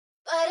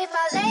if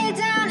I lay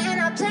down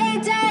and I play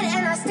dead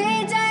and I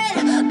stay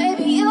dead,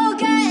 maybe you'll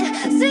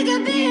get sick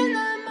of being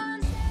the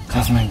monster.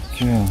 That's my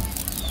girl.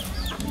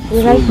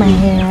 You like my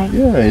hair, right?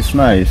 Yeah, it's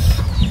nice.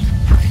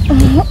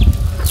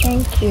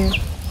 Thank you.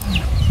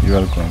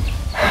 You're welcome.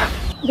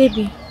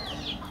 Baby.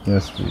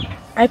 Yes, baby.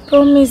 I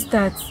promise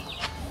that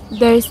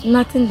there is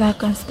nothing that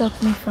can stop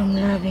me from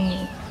loving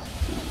you.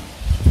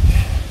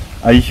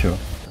 Are you sure?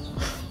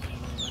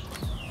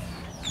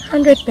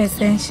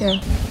 100% sure.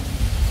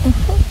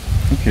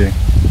 Okay.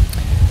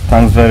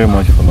 Thanks very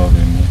much for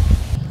loving me.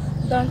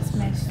 Don't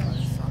mess.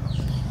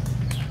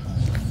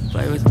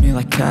 Play with me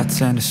like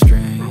cats and a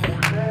string.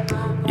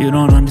 You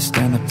don't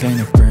understand the pain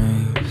it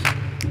brings.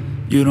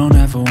 You don't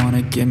ever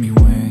wanna give me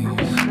wings.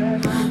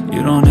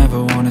 You don't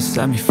ever wanna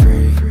set me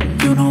free.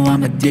 You know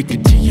I'm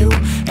addicted to you,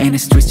 and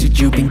it's twisted.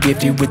 You've been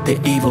gifted with the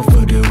evil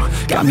voodoo.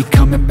 Got me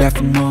coming back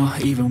for more,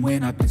 even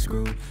when I've been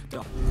screwed.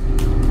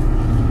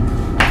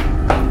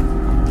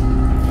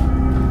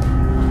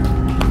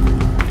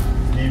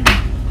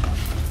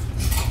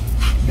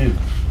 Babe,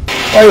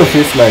 why your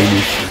face like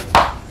this?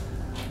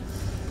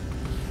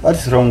 What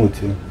is wrong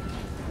with you?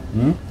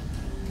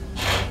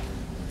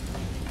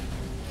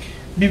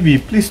 Baby,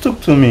 please talk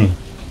to me.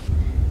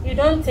 You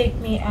don't take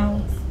me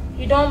out.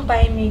 You don't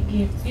buy me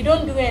gifts. You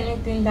don't do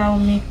anything that will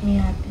make me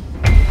happy.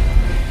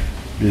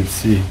 Babe,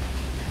 see,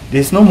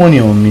 there's no money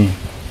on me.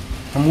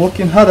 I'm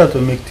working harder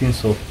to make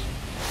things up.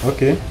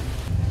 Okay?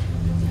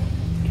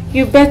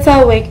 You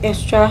better work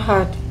extra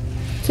hard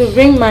to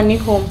bring money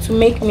home to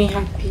make me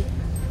happy.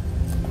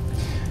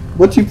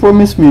 But you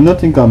promised me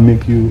nothing can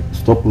make you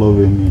stop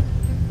loving me.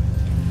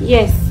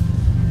 Yes,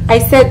 I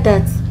said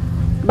that.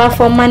 But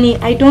for money,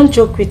 I don't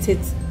joke with it.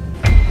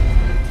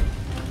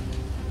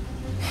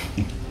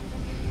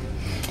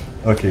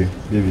 Okay,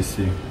 baby,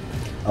 see,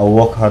 I'll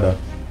work harder.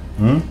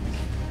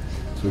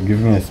 So give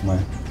me a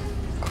smile.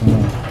 Come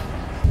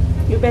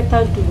on. You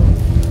better do.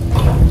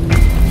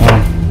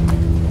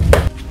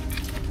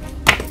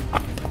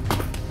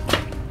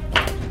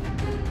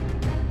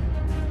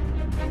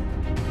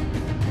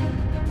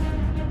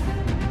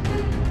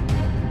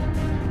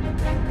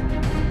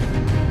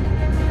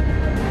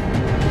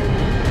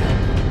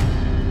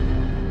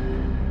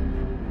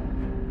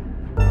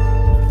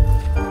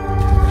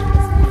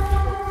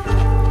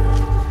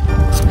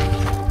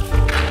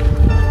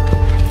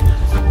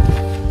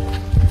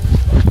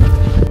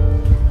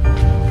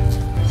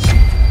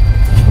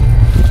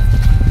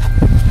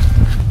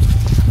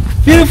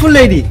 Beautiful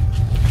lady,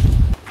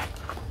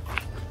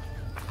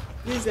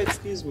 please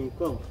excuse me,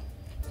 come.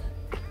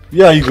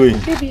 Where are you going?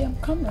 Baby, I'm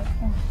coming.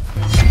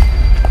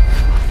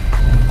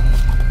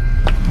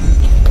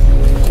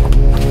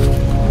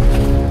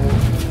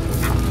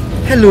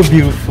 Hello,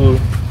 beautiful.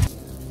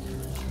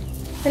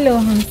 Hello,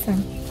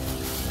 handsome.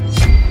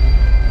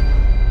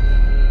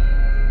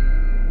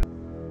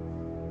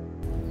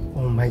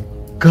 Oh my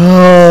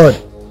God,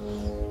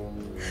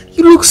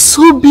 you look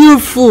so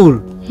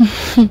beautiful.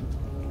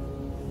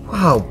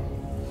 Wow.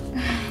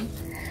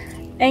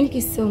 Thank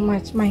you so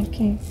much, my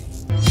king.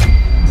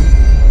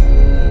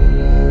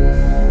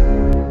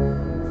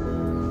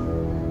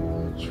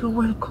 You're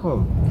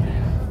welcome.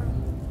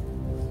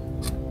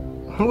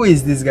 Who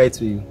is this guy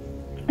to you?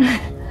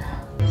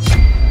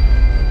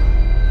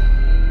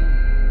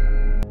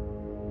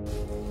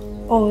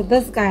 Oh,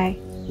 this guy.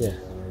 Yeah.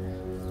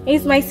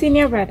 He's my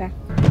senior brother.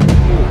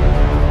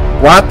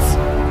 What?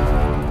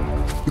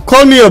 You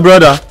call me your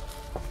brother?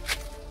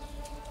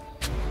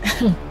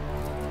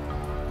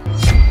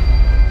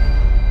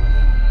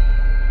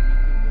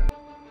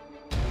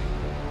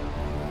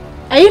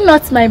 Are you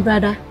not my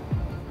brother?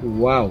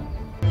 Wow.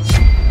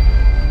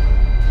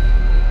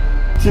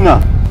 Tina,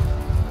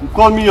 you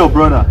call me your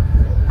brother.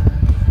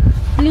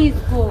 Please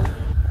go.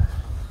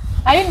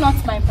 Are you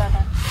not my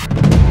brother?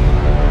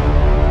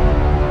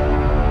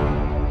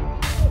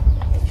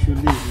 You should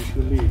leave, you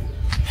should leave.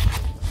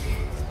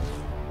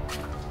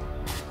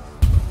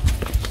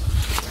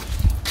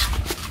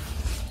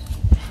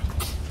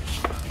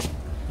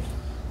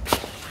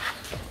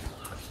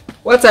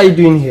 What are you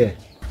doing here?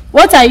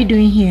 What are you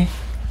doing here?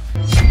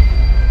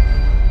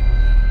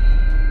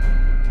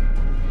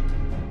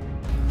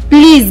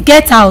 Please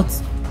get out.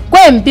 Go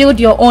and build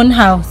your own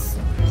house.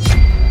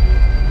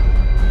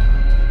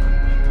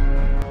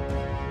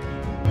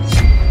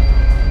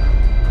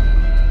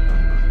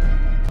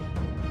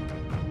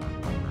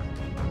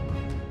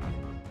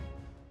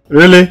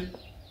 Really?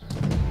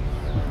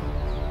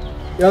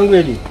 Young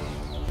lady.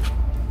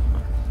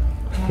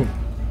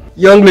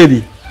 Young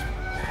lady.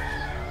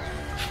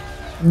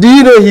 Do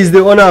you know he's the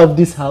owner of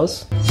this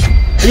house?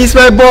 He's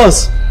my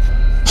boss.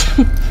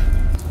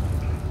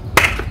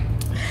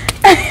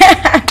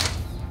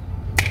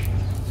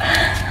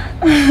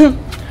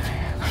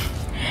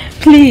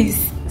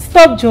 Please,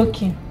 stop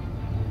joking.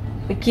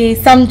 Okay,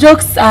 some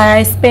jokes are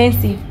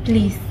expensive.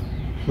 Please,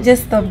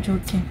 just stop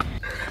joking.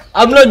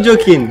 I'm not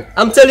joking.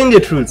 I'm telling the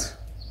truth.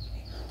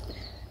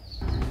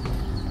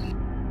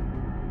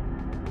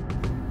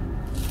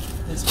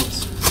 Yes,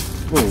 boss.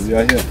 Oh, you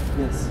are here.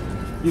 Yes.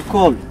 You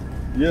called.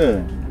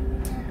 Yeah.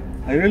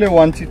 I really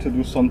want you to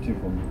do something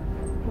for me.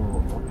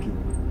 Oh, okay.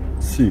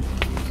 See,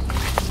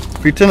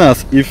 pretend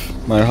as if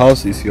my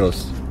house is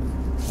yours.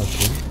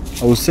 Okay.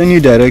 I will send you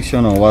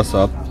direction on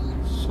WhatsApp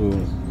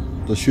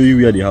to show you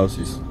where the house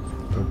is.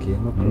 Okay,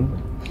 no problem.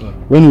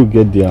 When you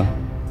get there,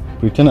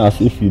 pretend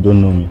as if you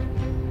don't know me.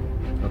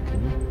 Okay.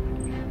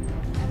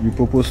 You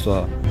propose to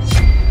her.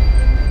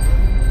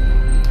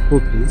 Oh,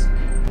 please.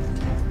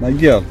 My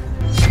girl.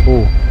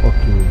 Oh,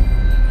 okay.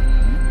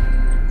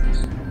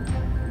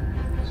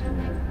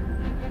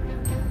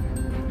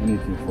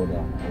 Anything further, I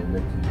will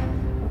let you know.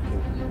 Okay.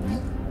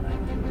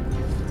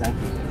 Thank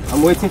you.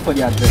 I'm waiting for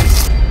the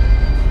address.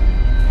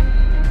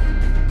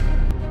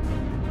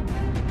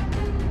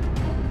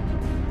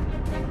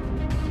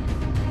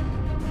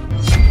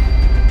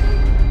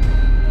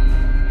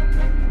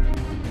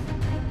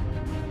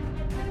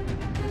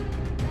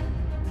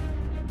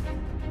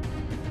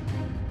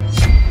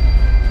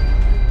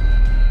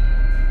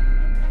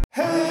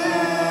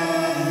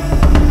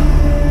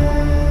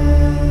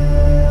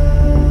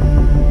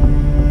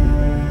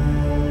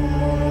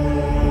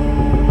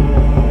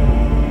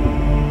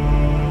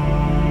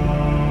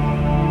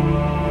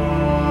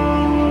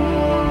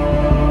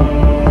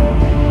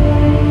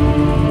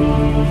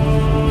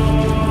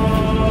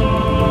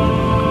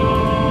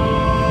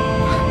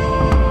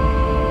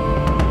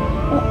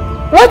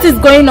 What is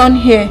going on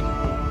here?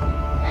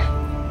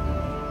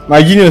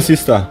 My junior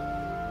sister,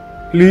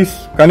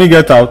 please, can you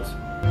get out?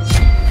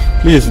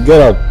 Please,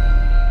 get out.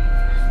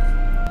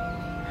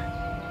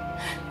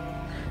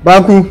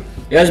 Baku.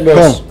 Yes,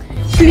 boss. Come.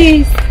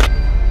 Please.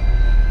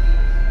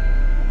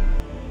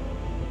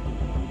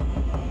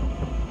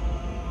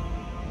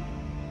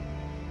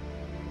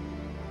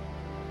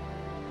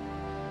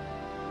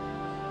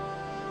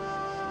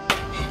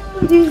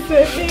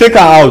 Take her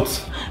out.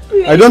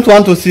 Please. I don't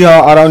want to see her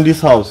around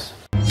this house.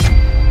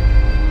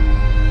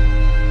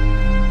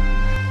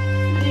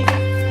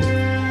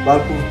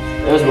 Baku.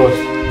 Yes, boss.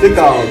 Take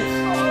her out.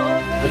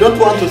 I don't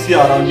want to see her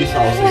around this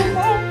house.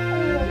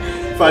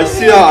 If I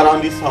see her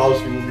around this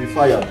house, you will be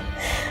fired.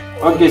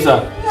 Okay,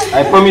 sir.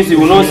 I promise you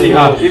will not see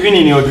her, even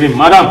in your dream.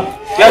 Madam,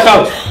 get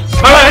out!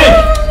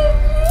 Madam,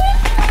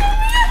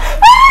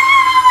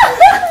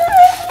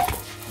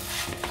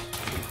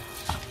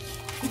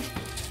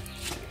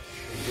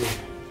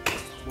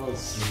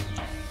 boss,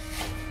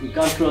 you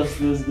can't trust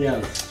those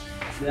girls.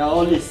 They are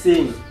all the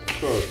same.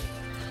 Trust.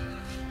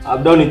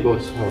 I've done it,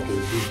 boss. Okay,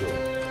 good job.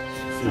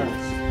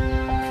 Thanks.